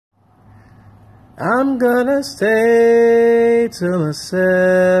I'm gonna stay to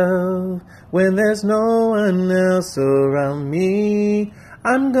myself when there's no one else around me.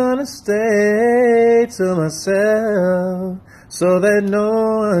 I'm gonna stay to myself so that no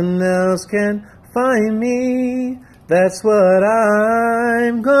one else can find me. That's what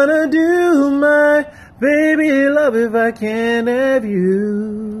I'm gonna do, my baby love, if I can't have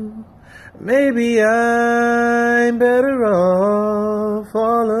you. Maybe I'm better off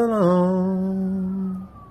all alone.